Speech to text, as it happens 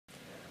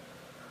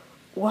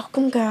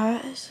Welcome,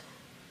 guys,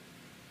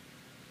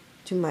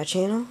 to my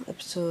channel,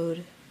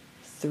 episode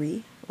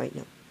 3. Wait,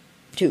 no,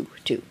 2.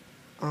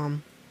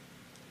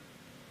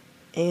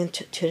 And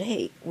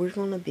today we're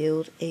gonna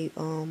build a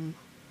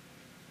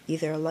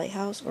either a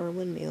lighthouse or a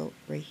windmill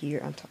right here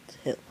on top of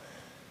the hill.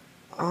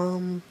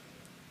 I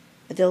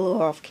did a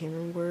little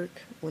off-camera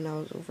work when I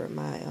was over at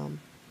my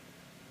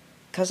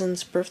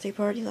cousin's birthday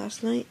party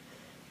last night.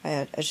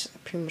 I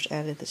just pretty much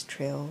added this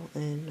trail,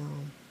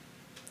 and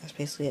that's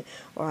basically it.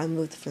 Or I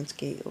moved the fence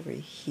gate over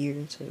here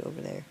instead of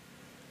over there.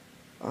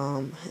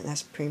 And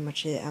that's pretty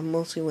much it. I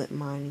mostly went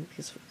mining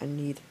because I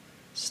need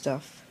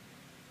stuff.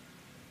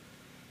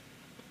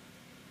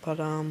 But,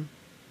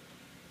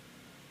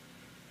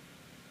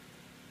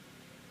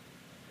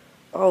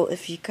 oh,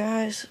 if you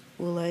guys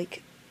would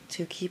like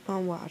to keep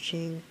on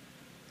watching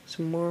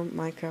some more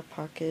Minecraft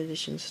Pocket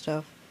Edition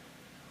stuff,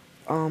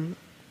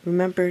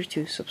 remember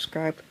to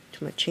subscribe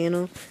to my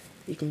channel.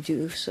 You can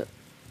do so.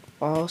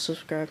 All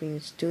subscribing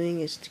is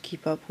doing is to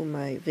keep up with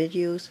my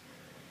videos.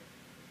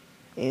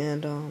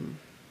 And,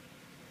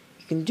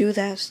 you can do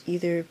that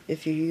either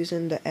if you're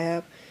using the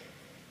app.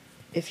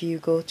 If you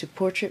go to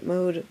portrait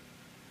mode,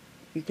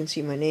 you can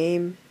see my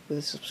name with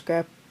a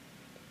subscribe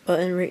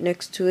button right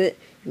next to it.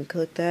 You can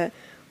click that,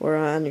 or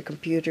on your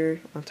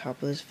computer on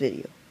top of this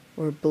video,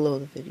 or below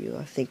the video,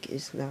 I think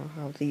is now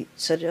how they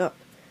set it up.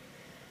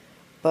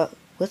 But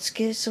let's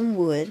get some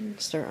wood and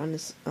start on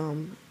this,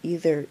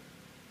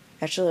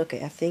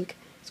 okay, I think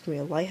it's gonna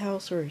be a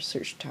lighthouse or a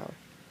search tower.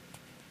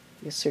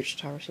 The search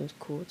tower seems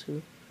cool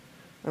too.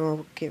 I'm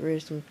gonna get rid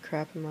of some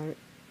crap in my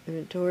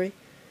inventory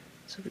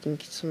so we can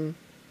get some.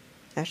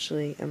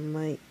 Actually, I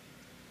might.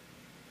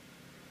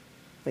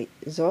 Wait,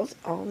 is all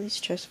these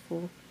chests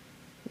full?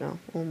 No,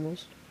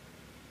 almost.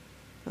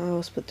 Oh,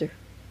 let's put the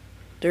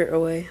dirt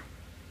away.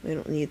 We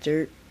don't need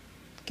dirt.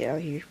 Get out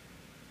of here.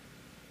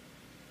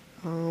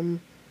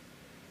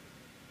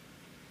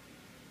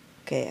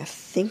 Okay, I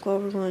think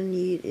what we're gonna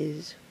need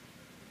is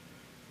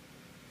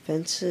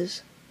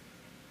fences.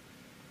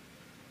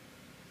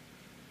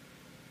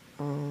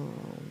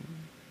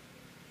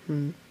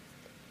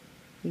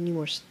 We need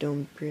more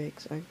stone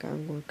bricks. I'm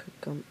gonna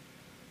cook them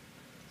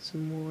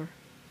some more.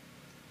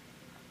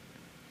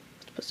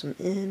 Let's put some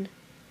in.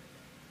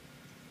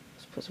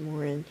 Let's put some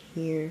more in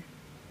here.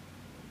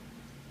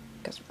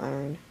 Got some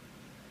iron.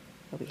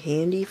 That'll be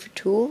handy for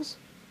tools.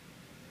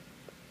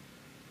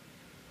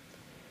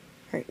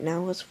 Alright,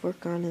 now let's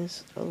work on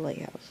this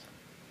lighthouse.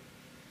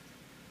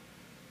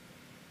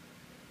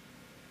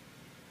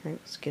 Alright,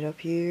 let's get up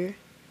here.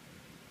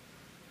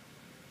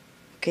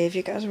 Okay, if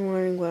you guys are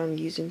wondering what I'm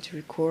using to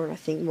record, I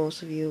think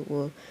most of you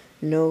will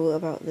know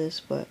about this,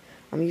 but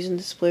I'm using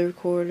display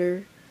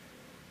recorder.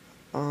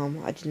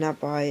 I did not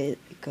buy it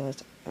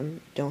because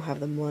I don't have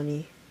the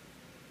money,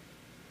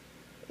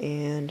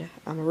 and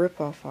I'm a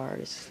rip-off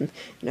artist.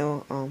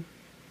 No,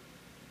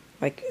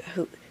 like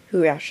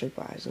who actually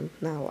buys them?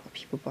 Not a lot of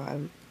people buy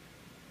them.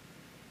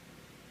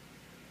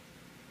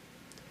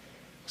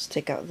 Let's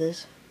take out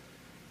this.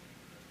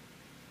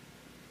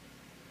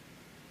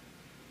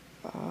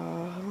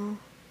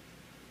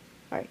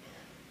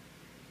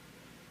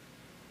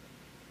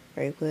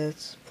 Alright,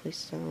 let's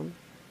place down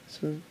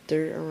some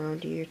dirt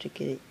around here to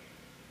get it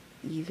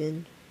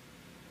even.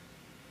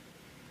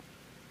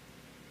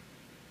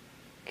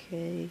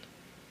 Okay.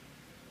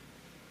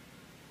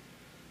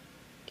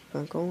 Keep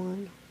on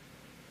going.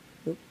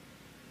 Oop.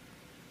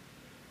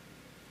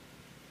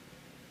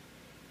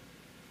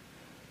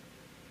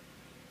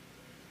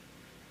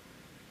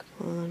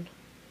 Come on.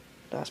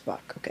 Last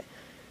block. Okay.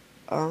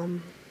 I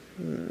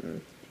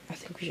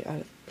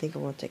think I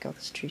want to take out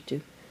this tree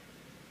too.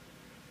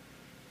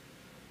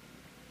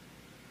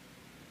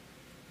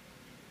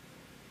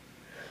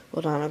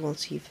 Hold on, I'm going to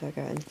see if I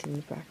got anything in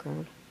the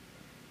background.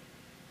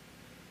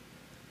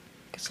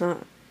 It's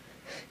not.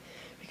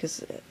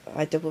 Because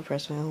I double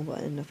pressed my home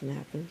button and nothing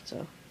happened,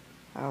 so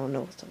I don't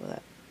know what's up with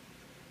that.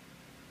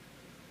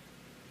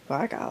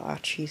 But I got a lot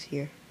of trees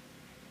here.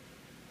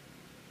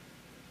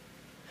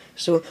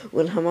 So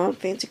when I'm on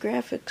fancy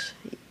graphics,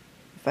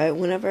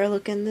 whenever I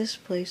look in this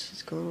place,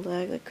 it's gonna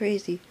lag like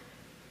crazy.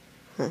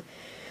 Huh.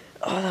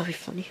 Oh, that'll be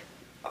funny.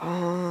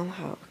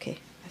 Okay.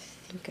 I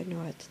think I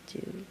know what to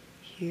do.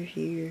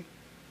 Here.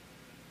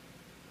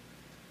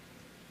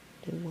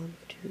 Then 1,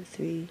 2,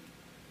 3.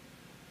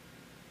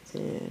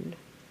 Then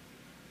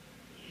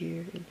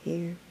here and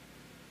here.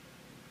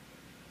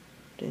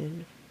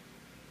 Then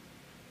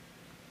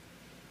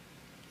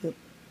 1,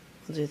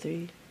 2,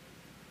 3.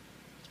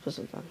 Let's put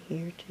some down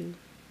here too.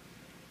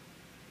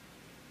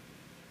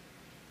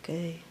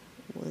 Okay,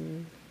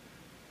 1.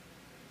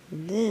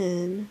 And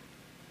then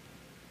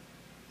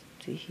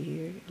to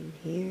here and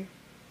here.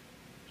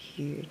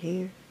 Here and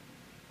here.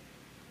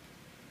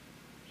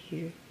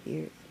 Here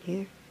and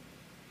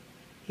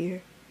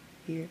here.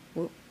 Here.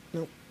 Whoa,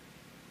 nope.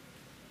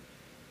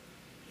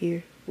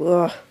 Here.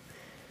 Whoa.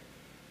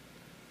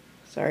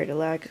 Sorry, the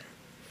lag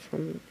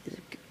from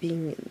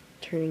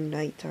turning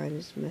nighttime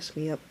is messed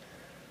me up.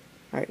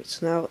 Alright,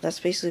 so now that's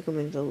basically going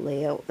to be the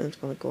layout, and it's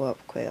going to go up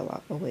quite a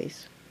lot of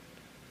ways.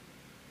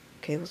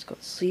 Okay, let's go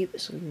to sleep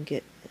so we can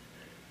get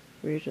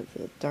rid of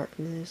the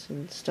darkness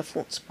and stuff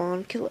won't spawn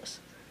and kill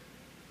us.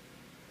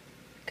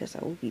 Because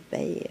that would be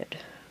bad.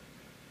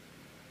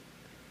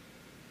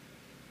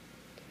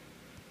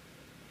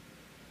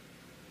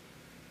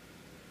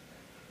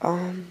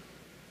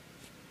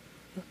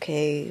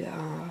 Okay,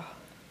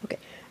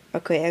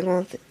 okay, I'm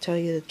going to tell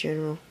you the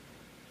general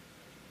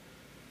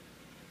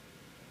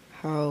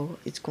how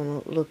it's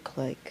going to look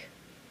like.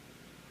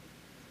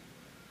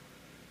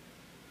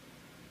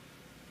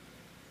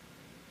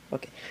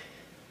 Okay.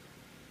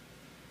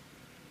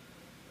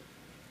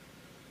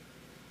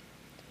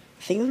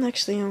 I think the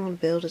next thing I want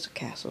to build is a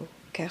castle.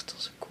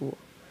 Castles are cool.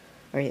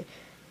 Alright,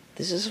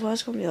 this is what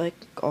it's going to be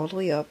like all the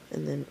way up,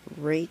 and then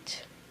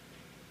right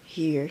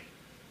here,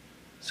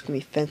 it's going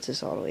to be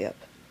fences all the way up,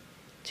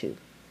 too.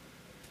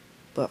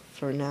 But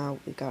for now,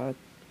 we gotta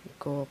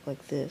go up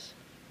like this.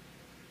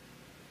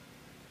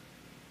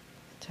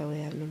 That's how we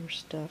have no more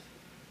stuff.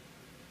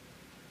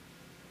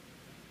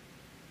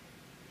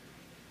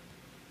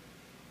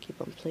 Keep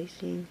on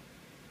placing.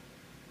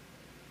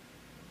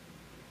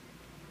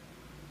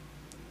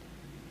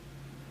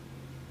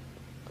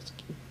 Let's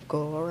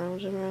go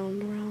around and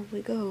around and around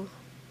we go.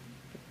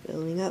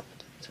 Building up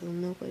until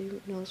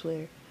nobody knows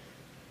where.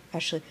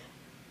 Actually,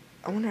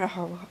 I wonder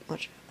how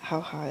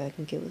high I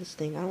can get with this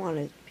thing. I don't want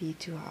it to be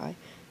too high,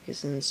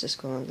 because then it's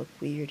just gonna look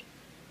weird.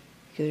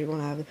 Because you're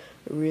gonna have a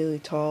really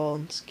tall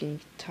and skinny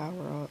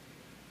tower up.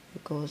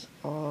 It goes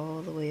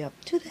all the way up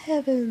to the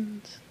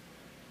heavens.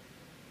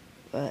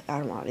 But I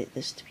don't want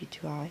this to be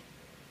too high.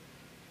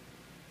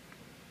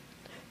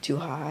 Too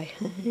high.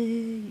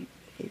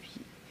 if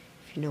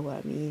you know what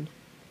I mean.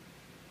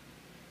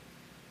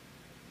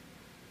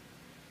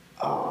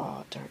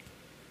 Oh, darn.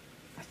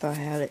 I thought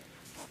I had it.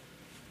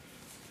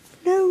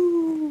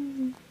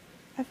 No!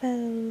 I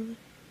fell.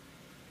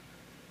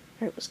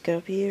 Alright, let's get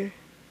up here.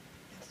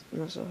 That's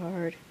not so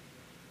hard.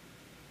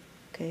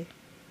 Okay.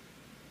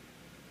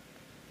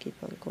 Keep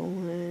on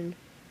going.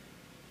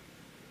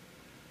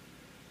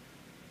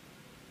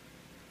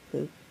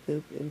 Boop,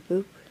 boop, and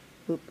boop.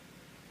 Boop.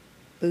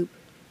 Boop.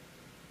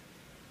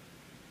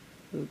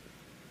 Boop.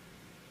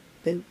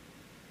 Boop.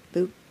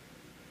 Boop.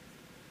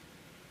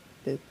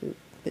 Boop, boop,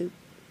 boop.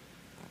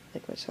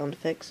 Like my sound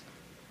effects.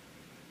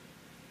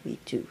 Me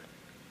too.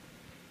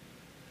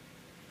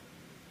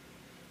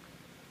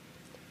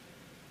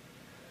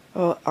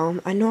 Oh,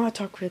 I know I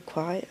talk really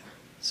quiet.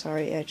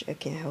 Sorry, I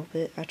can't help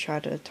it. I try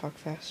to talk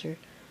faster.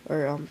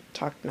 Or,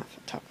 not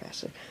talk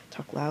faster.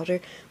 Talk louder.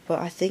 But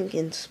I think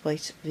in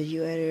Splice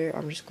Video Editor,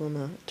 I'm just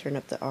gonna turn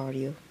up the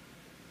audio.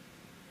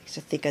 Because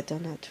I think I've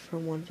done that for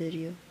one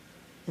video.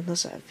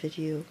 Unless that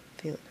video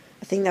failed.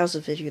 I think that was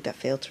a video that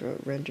failed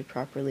to render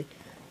properly.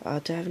 Do I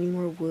have any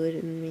more wood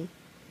in me?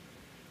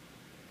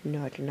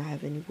 No, I do not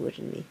have any wood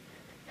in me.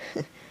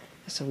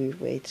 That's a weird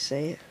way to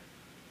say it.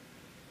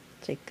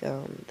 Take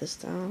this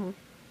down.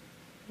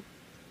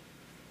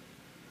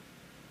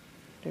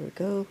 There we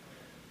go.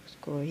 Let's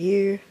go over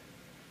here.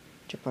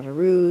 Jump on the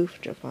roof.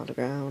 Jump on the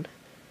ground.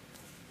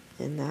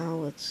 And now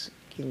let's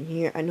get in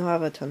here. I know I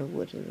have a ton of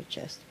wood in the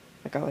chest.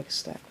 I got like a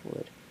stack of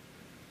wood.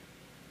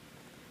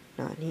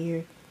 Not in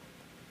here.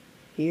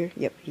 Here?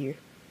 Yep, here.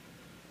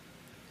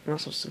 And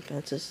also some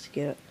fences to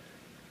get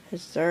a head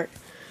start.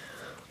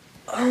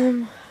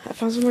 I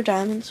found some more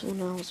diamonds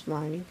when I was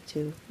mining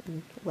too,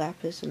 and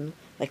lapis and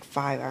like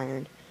 5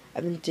 iron.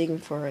 I've been digging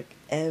for like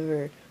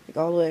ever, like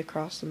all the way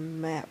across the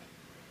map,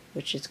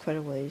 which is quite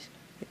a ways,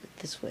 like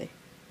this way.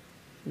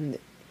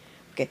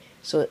 Okay,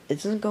 so it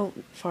doesn't go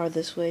far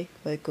this way,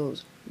 but it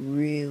goes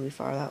really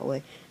far that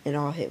way, and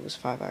all I hit was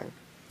 5 iron.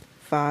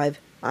 5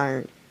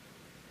 iron.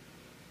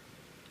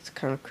 It's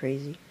kind of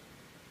crazy.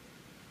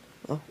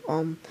 Oh,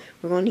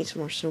 we're gonna need some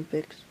more snow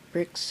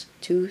bricks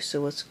too,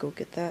 so let's go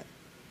get that.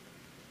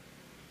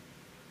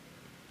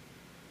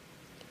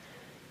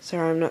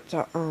 Sorry, I'm not,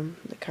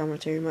 the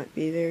commentary might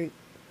be very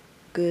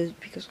good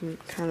because I'm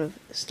kind of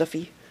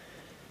stuffy.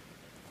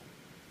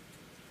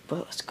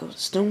 But let's go to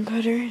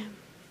Stonecutter.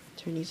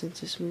 Turn these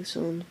into smooth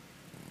stone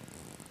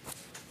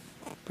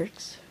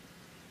bricks.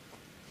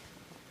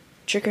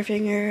 Trigger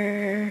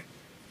finger!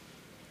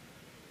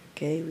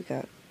 Okay, we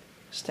got a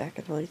stack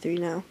of 23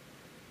 now.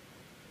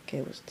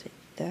 Okay, let's take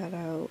that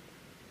out.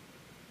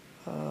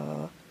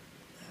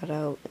 That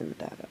out, and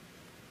that out.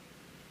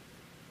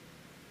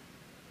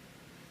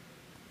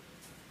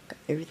 Got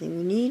everything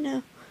we need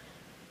now.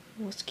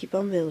 Let's keep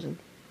on building.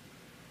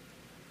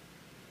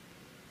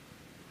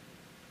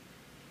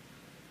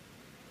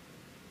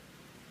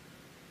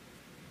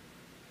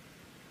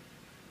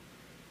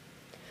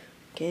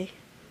 Okay.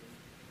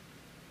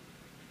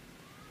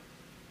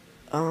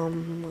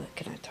 What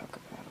can I talk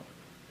about?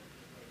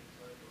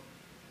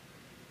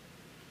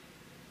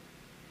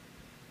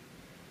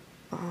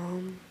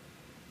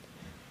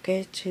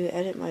 Okay, to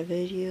edit my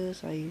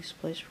videos, I use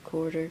Splice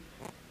Recorder,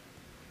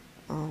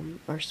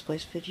 or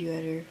Splice Video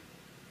Editor.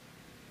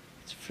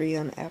 It's free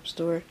on the App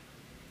Store.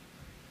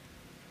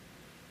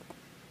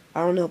 I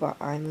don't know about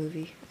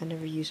iMovie. I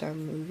never use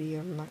iMovie.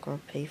 I'm not going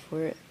to pay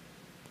for it.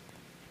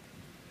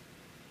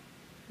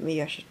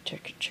 maybe I should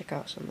check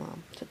out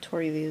some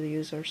tutorial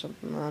videos or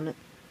something on it.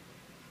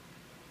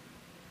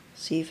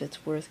 See if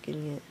it's worth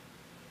getting it.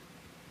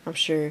 I'm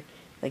sure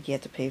like you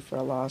have to pay for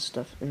a lot of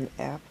stuff in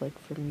the app, like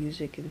for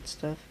music and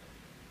stuff,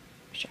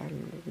 which I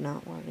do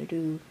not want to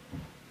do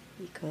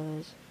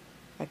because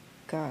I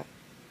got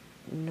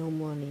no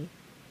money.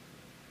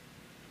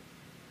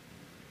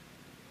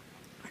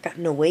 I got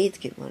no way to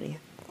get money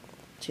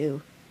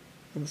too,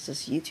 unless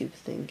this YouTube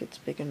thing gets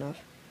big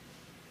enough.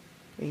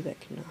 Maybe I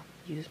can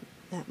use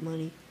that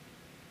money.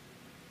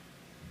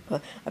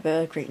 But I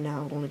bet like right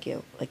now I only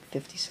get like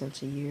 50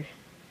 cents a year.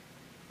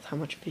 That's how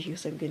much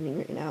videos I'm getting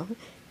right now.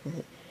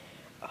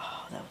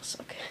 Oh, that will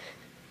suck.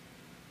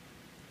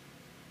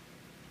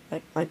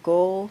 Like my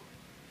goal.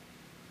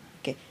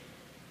 Okay.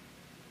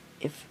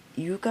 If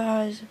you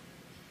guys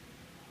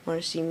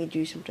want to see me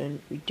do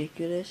something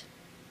ridiculous,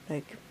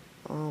 like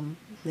I'm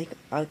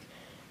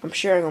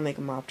sure I'm gonna make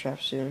a mob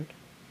trap soon.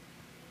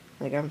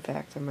 Like in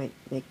fact, I might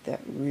make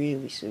that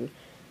really soon.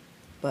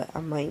 But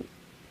I might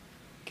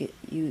get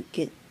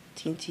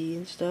TNT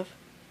and stuff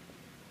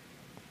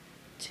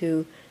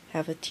to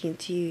have a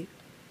TNT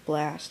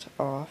blast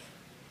off,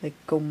 like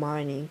go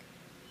mining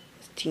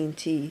with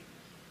TNT.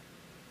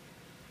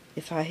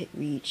 If I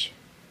reach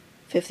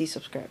 50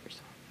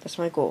 subscribers, that's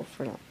my goal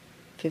for now.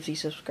 50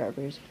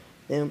 subscribers,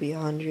 then it'll be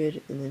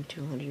 100, and then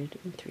 200,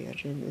 and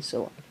 300, and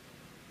so on.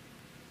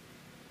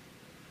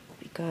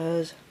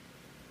 Because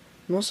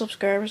most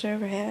subscribers I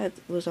ever had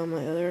was on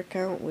my other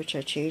account, which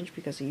I changed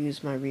because I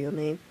used my real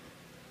name.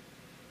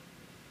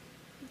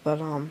 But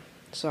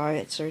so I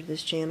had started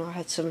this channel. I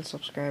had 7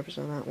 subscribers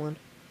on that one.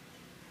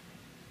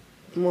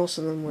 Most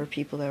of them were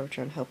people that were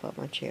trying to help out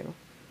my channel,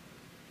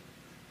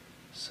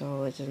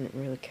 so it didn't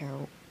really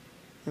count.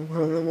 And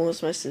one of them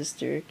was my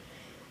sister.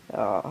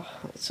 Oh,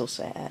 it's so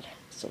sad.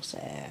 So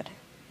sad.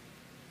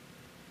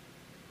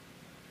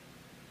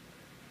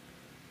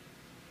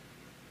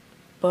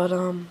 But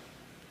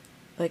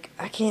like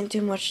I can't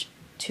do much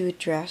too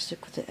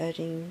drastic with the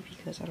editing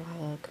because I don't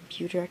have a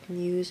computer I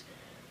can use.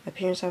 My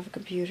parents have a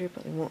computer,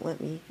 but they won't let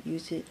me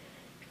use it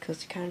because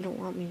they kind of don't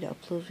want me to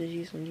upload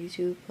videos on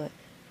YouTube, but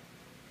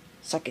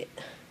suck it.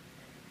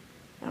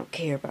 I don't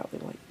care about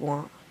what you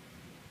want.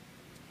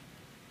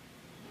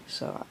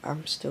 So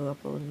I'm still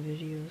uploading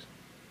videos.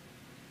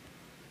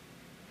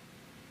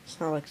 It's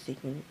not like they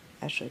can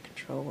actually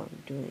control what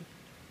I'm doing.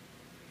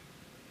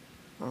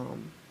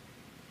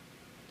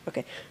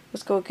 Okay,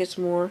 let's go get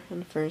some more in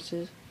the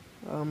furnaces.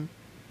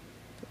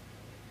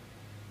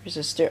 There's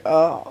a stair.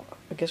 Oh,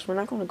 I guess we're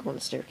not going to go on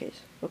the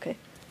staircase. Okay,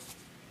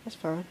 that's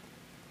fine.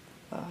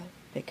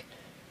 Pick.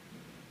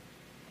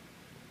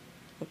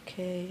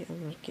 Okay, I'm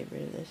going to get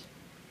rid of this.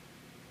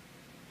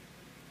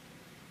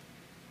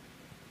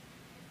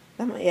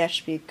 That might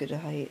actually be a good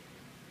height.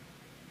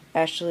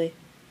 Actually,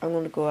 I'm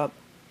going to go up.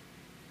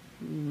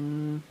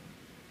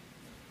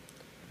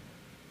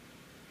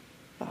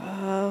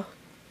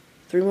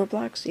 3 more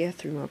blocks? Yeah,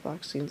 3 more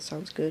blocks.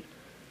 Sounds good.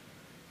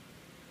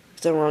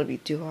 Because I don't want to be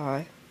too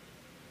high.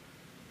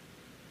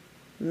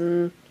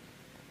 4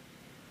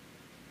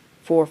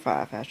 or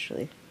 5,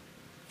 actually.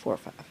 4 or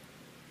 5.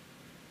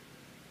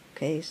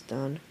 Okay, it's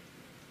done.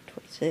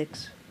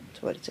 26.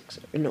 26.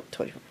 No,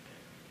 24.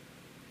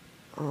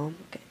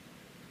 Okay.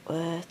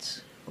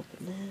 Let's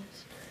open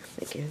this.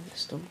 Again,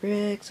 stone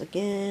bricks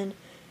again.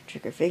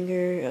 Trigger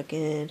finger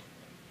again.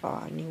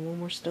 Oh, I need 1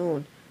 more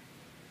stone.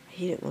 I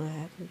hate it when that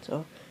happens.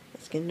 So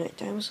it's getting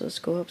nighttime, so let's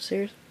go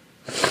upstairs.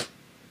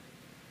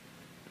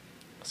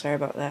 Sorry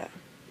about that.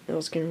 It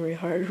was getting really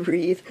hard to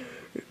breathe.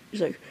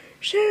 He's like,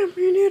 Sam,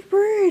 you need to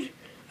breathe.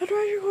 I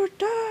thought you were gonna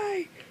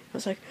die. I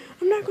was like,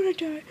 I'm not gonna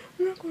die.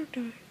 I'm not gonna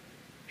die.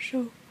 So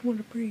I'm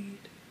gonna breathe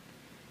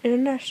in a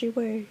nasty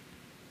way.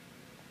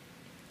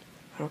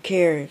 I don't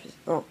care if it's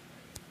I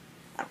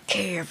don't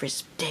care if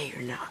it's day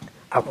or not.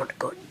 I want to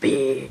go to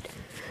bed.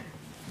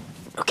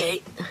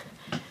 Okay.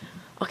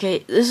 Okay,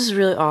 this is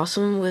really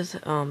awesome with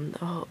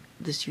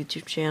this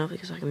YouTube channel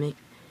because I can make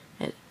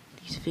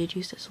these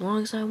videos as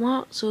long as I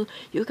want, so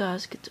you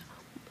guys get to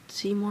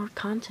see more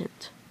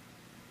content.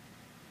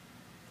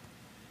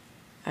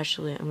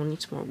 Actually, I'm gonna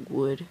need some more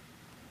wood.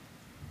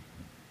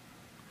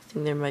 I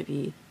think there might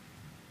be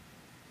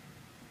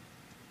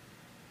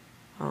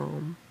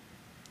am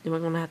I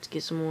gonna have to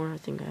get some more? I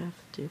think I have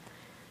to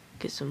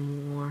get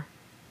some more.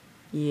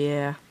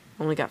 Yeah,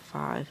 only got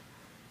 5.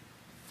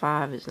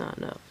 5 is not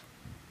enough.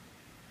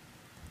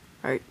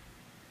 Alright.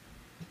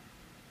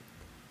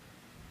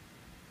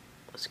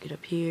 Let's get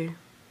up here.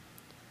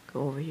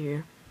 Go over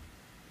here.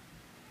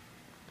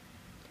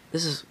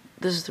 This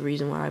is the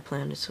reason why I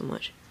planned it so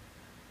much.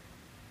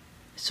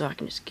 So I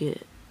can just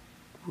get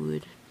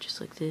wood just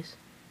like this.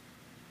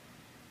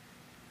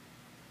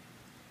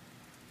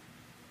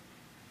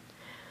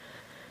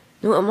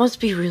 No, it must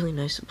be really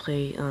nice to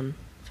play on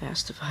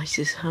fast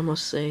devices, I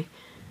must say.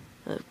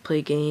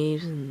 Play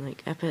games and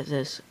like I bet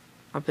this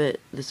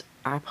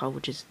iPod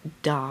would just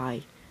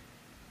die.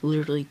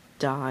 Literally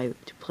die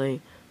to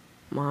play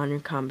Modern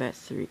Combat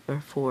 3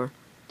 or 4.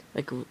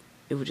 Like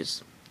it would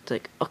just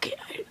like, okay,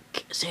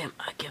 Sam,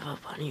 I give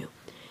up on you.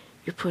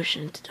 You're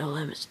pushing it to the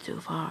limits too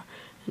far,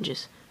 and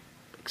just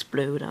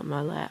explode on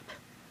my lap.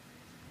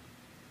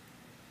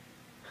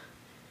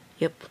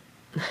 Yep.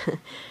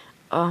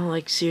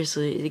 Like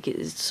seriously,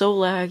 it's so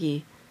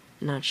laggy,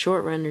 and on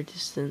short render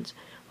distance.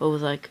 But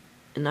with like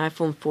an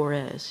iPhone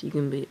 4S, you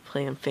can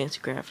play on fancy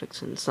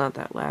graphics, and it's not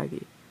that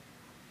laggy.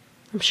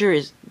 I'm sure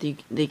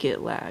they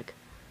get lag,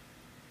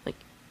 like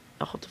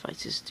all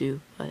devices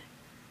do, but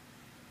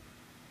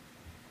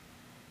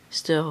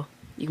still,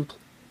 you can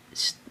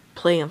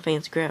play on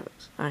fancy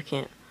graphics. I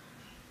can't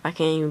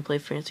even play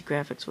fancy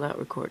graphics without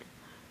recording.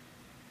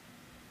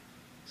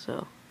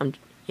 So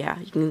yeah,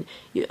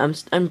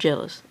 I'm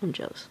jealous.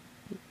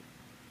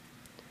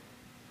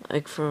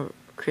 Like for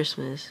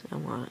Christmas,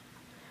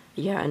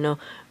 yeah, I know.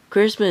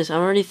 Christmas,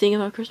 I'm already thinking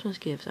about Christmas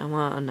gifts. I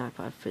want an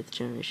iPod 5th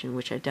generation,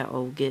 which I doubt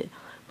I'll get,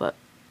 but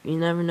you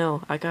never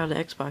know. I got an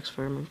Xbox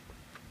for my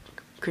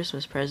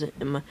Christmas present,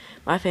 and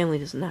my family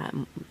doesn't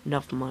have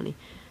enough money,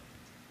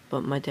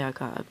 but my dad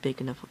got a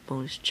big enough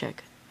bonus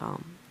check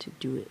to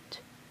do it,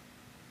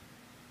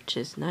 which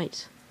is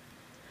nice.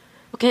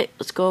 Okay,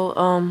 let's go.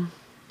 How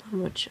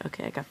much?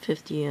 Okay, I got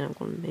 50, and I'm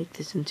going to make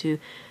this into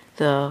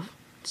the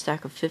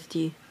stack of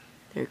 50.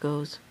 There it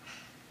goes.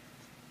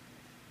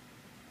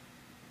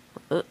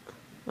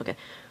 Okay,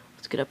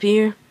 let's get up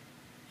here.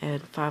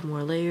 Add 5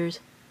 more layers.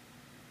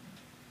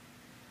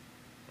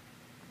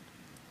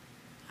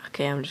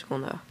 Okay, I'm just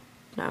gonna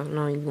not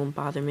even gonna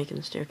bother making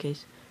a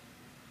staircase.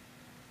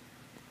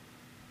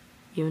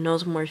 Even though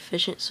it's more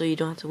efficient, so you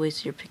don't have to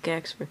waste your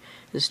pickaxe for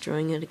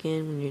destroying it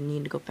again when you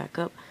need to go back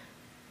up.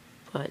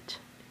 But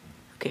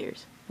who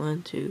cares?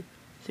 1, 2,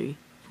 3,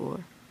 4.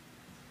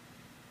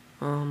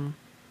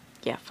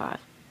 Yeah, 5.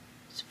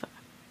 It's 5.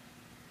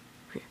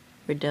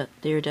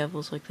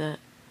 Daredevils like that.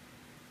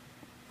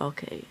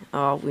 Okay.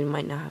 Oh, we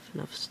might not have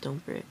enough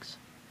stone bricks.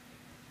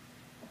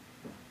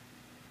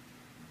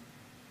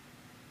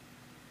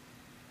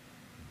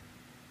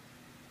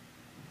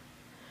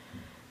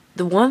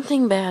 The one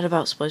thing bad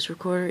about Splice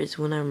Recorder is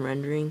when I'm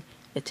rendering,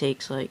 it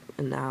takes like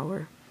an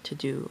hour to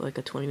do like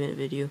a 20-minute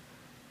video.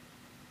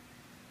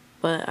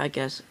 But I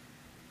guess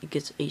it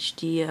gets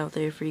HD out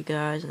there for you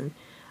guys, and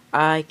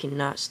I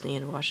cannot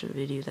stand watching a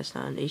video that's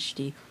not in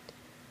HD.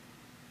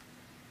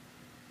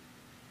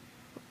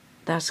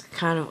 That's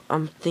kind of,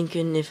 I'm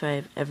thinking if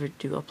I ever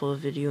do upload a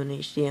video in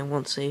HD, I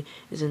won't say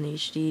it's in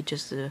HD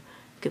just to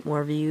get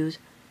more views.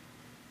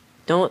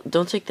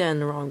 Don't take that in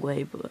the wrong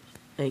way, but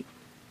like,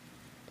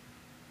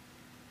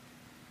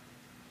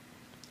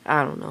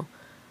 I don't know.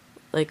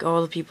 Like,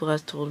 all the people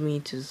that told me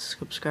to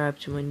subscribe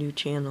to my new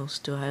channel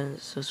still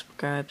haven't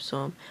subscribed,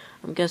 so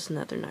I'm guessing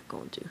that they're not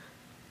going to.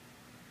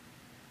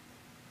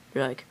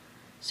 They're like,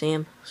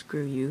 Sam,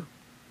 screw you.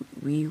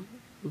 We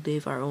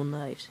live our own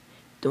lives.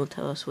 Don't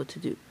tell us what to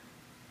do.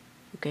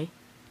 Okay?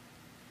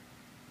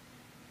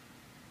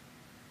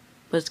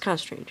 But it's kind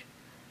of strange,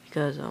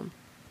 because one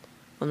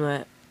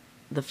of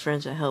the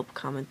friends that helped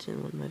commented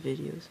in one of my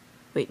videos.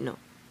 Wait, no.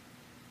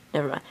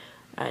 Never mind.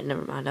 Alright,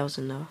 never mind. That was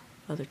in the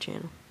other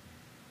channel.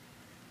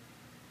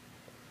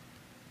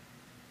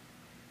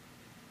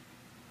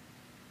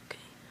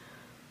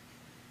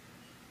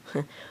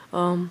 Okay.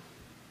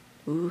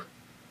 Ooh.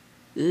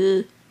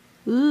 Ooh.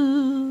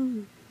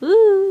 Ooh.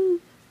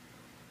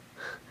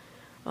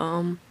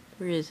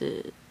 Where is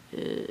it?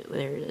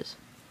 There it is.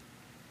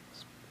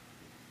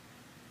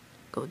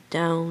 Go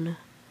down.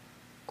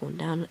 Going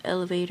down the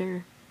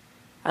elevator.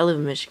 I live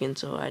in Michigan,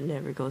 so I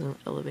never go down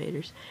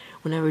elevators.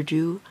 Whenever I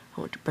do,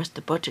 I want to press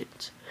the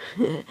buttons.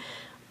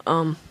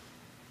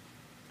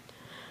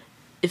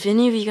 If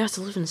any of you guys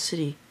live in the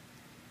city,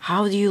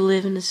 how do you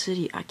live in the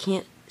city? I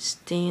can't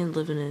stand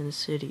living in the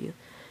city.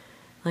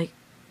 Like,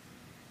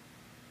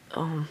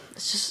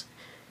 it's just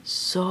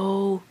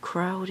so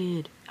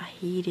crowded. I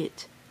hate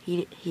it.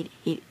 Hate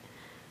it.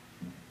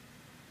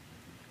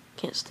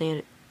 Can't stand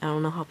it. I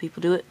don't know how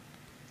people do it,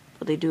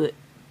 but they do it.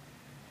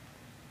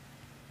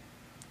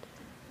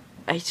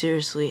 I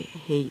seriously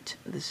hate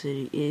the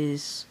city. It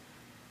is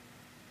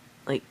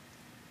like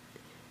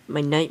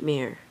my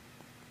nightmare,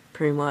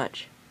 pretty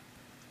much.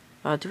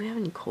 Do we have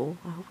any coal?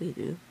 I hope we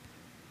do.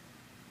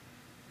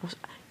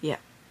 Yeah,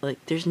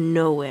 like there's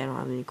no way I don't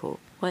have any coal.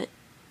 What?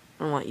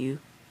 I don't want you.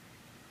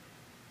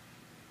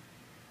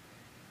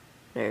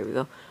 There we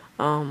go.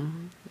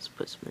 Let's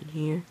put some in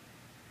here.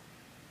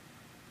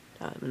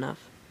 I have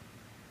enough.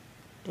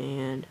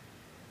 And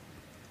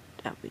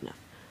that'll be enough.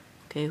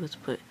 Okay, let's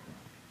put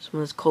some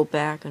of this coal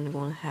back. I'm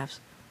going to have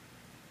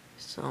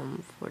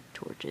some for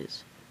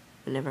torches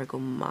whenever I go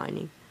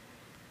mining.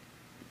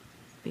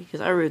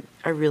 Because I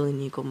really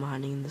need to go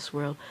mining in this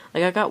world.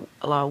 Like, I got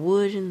a lot of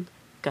wood and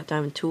got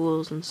diamond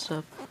tools and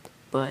stuff,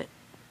 but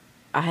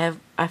I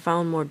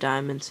found more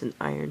diamonds than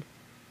iron.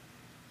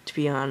 To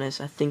be honest,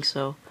 I think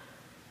so.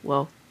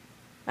 Well,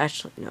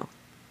 actually no,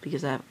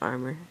 because I have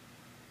armor.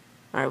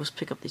 Alright, let's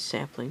pick up these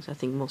saplings. I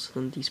think most of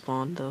them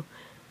despawned though,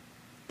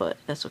 but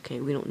that's okay.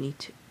 We don't need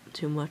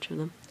too much of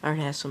them. I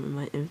already have some in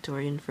my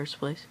inventory in the first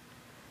place.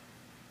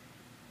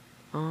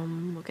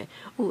 Okay.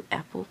 Ooh,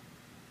 apple.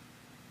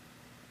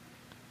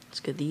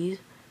 Let's get these.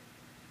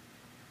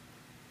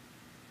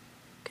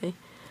 okay?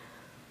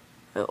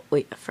 Oh,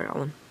 wait, I forgot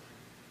one.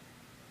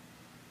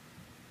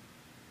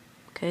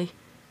 Okay.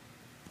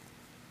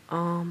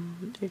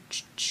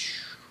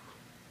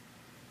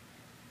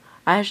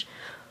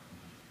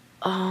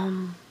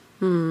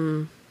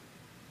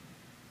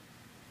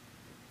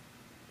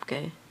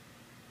 Okay.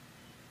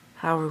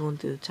 How are we going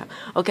to do the top?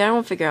 Okay, I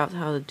don't figure out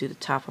how to do the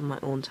top on my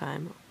own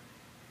time.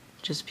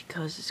 Just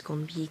because it's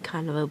going to be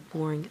kind of a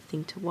boring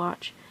thing to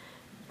watch.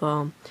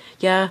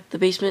 Yeah, the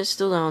basement is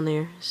still down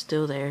there.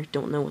 Still there.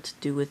 Don't know what to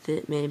do with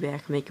it. Maybe I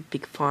can make a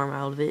big farm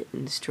out of it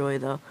and destroy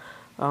the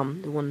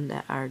one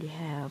that I already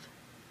have.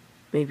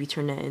 Maybe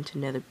turn that into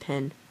another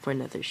pen for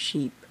another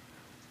sheep.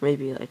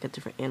 Maybe like a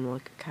different animal,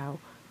 like a cow.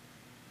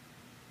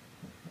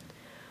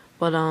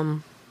 But,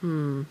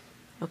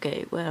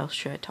 okay, what else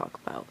should I talk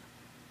about?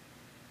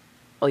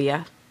 Oh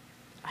yeah,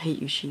 I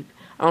hate you sheep.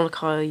 I want to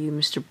call you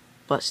Mr.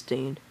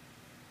 Buttstain.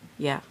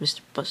 Yeah,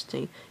 Mr.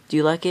 Buttstain. Do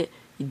you like it?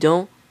 You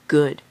don't?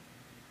 Good.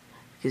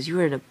 Because you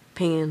are a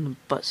pain in the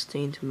butt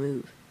stain to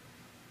move.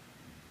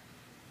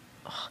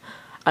 Ugh,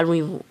 I don't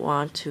even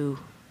want to.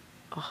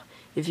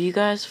 If you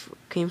guys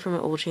came from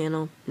an old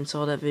channel and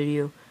saw that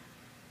video,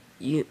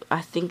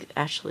 I think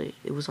actually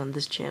it was on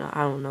this channel.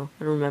 I don't know.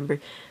 I don't remember.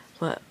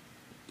 But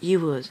he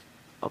was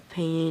a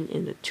pain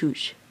in the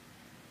tushies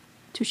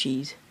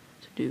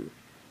to do.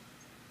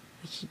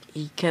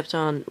 He kept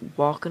on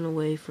walking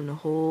away from the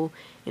hole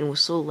and it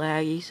was so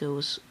laggy, so it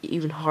was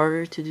even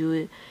harder to do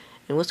it.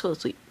 And let's go to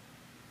sleep.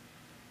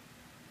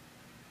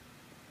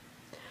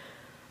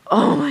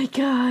 Oh my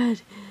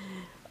god!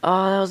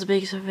 Oh, that was the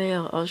biggest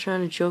fail. I was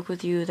trying to joke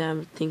with you that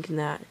I'm thinking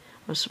that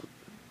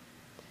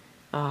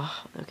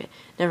okay.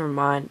 Never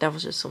mind. That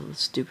was just something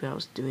stupid I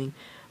was doing.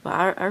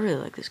 But I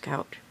really like this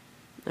couch.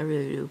 I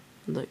really do.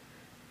 Like,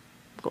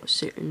 I'm gonna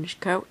sit in this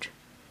couch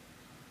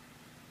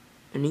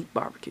and eat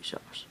barbecue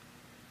sauce.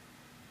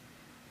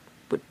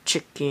 With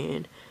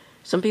chicken.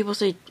 Some people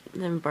say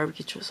having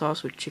barbecue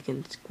sauce with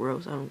chicken is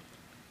gross. I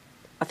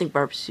think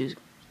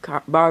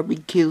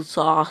barbecue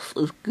sauce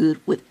is good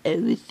with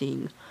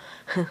everything.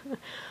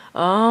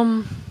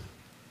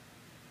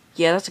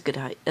 Yeah, that's a good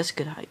height. That's a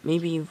good height.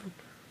 Maybe even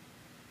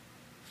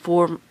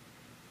 4.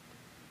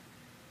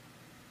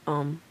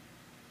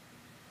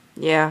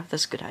 Yeah,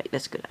 that's a good height.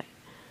 That's a good height.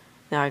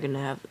 Now I'm gonna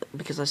have,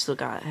 because I still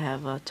gotta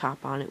have a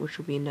top on it, which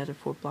will be another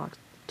 4 blocks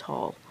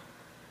tall.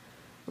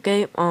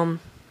 Okay,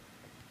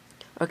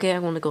 okay,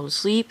 I'm gonna go to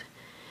sleep,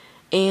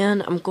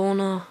 and I'm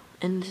gonna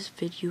end this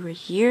video right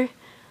here.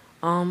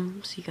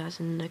 See you guys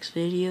in the next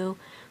video.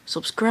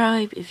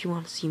 Subscribe if you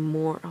want to see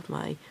more of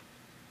my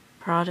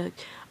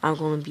product. I'm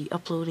going to be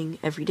uploading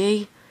every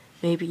day.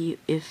 Maybe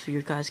if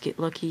you guys get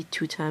lucky,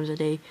 2 times a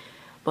day.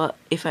 But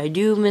if I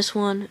do miss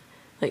one,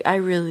 like, I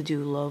really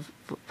do love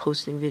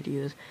posting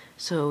videos.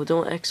 So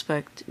don't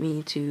expect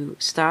me to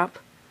stop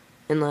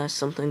unless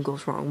something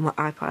goes wrong with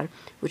my iPod,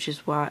 which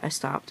is why I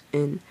stopped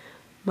in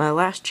my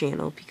last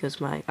channel, because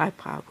my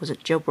iPod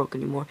wasn't jailbroken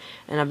anymore,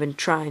 and I've been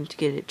trying to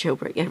get it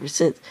jailbreak ever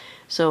since.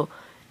 So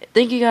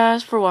thank you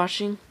guys for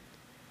watching.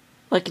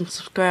 Like and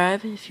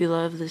subscribe if you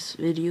love this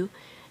video,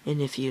 and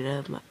if you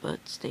love my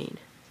butt stain,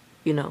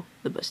 you know,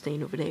 the butt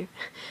stain over there.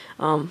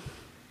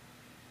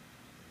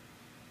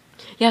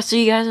 Yeah,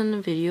 see you guys in the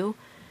video,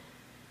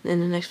 in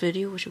the next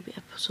video, which will be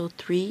episode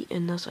 3,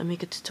 unless I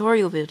make a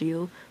tutorial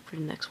video for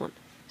the next one.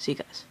 See you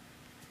guys.